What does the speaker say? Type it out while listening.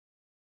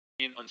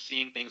keen on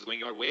seeing things going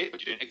your way, but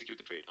you didn't execute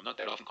the trade. I'm not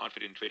that often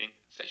confident in trading.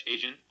 Such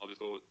agent always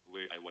go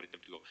where I wanted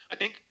them to go. I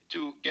think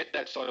to get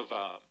that sort of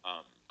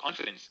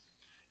confidence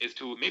is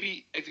to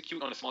maybe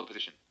execute on a small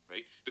position,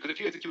 right? Because if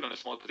you execute on a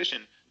small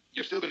position,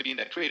 you're still going to be in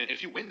that trade, and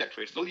if you win that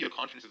trade, slowly your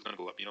confidence is going to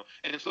go up,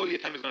 and then slowly a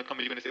time is going to come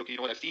when you're going to say, okay,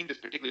 I've seen this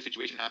particular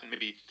situation happen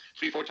maybe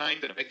 3-4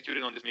 times, and I've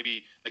executed on this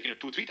maybe like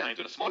 2-3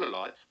 times on a smaller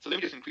lot, so let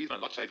me just increase my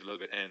lot size a little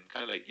bit and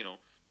kind of like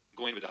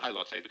go in with a high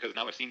lot size because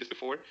now I've seen this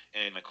before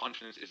and my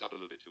confidence is up a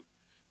little bit too.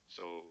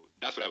 So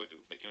that's what I would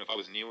do. Like if I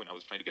was new and I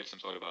was trying to get some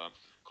sort of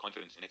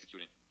confidence in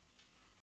executing.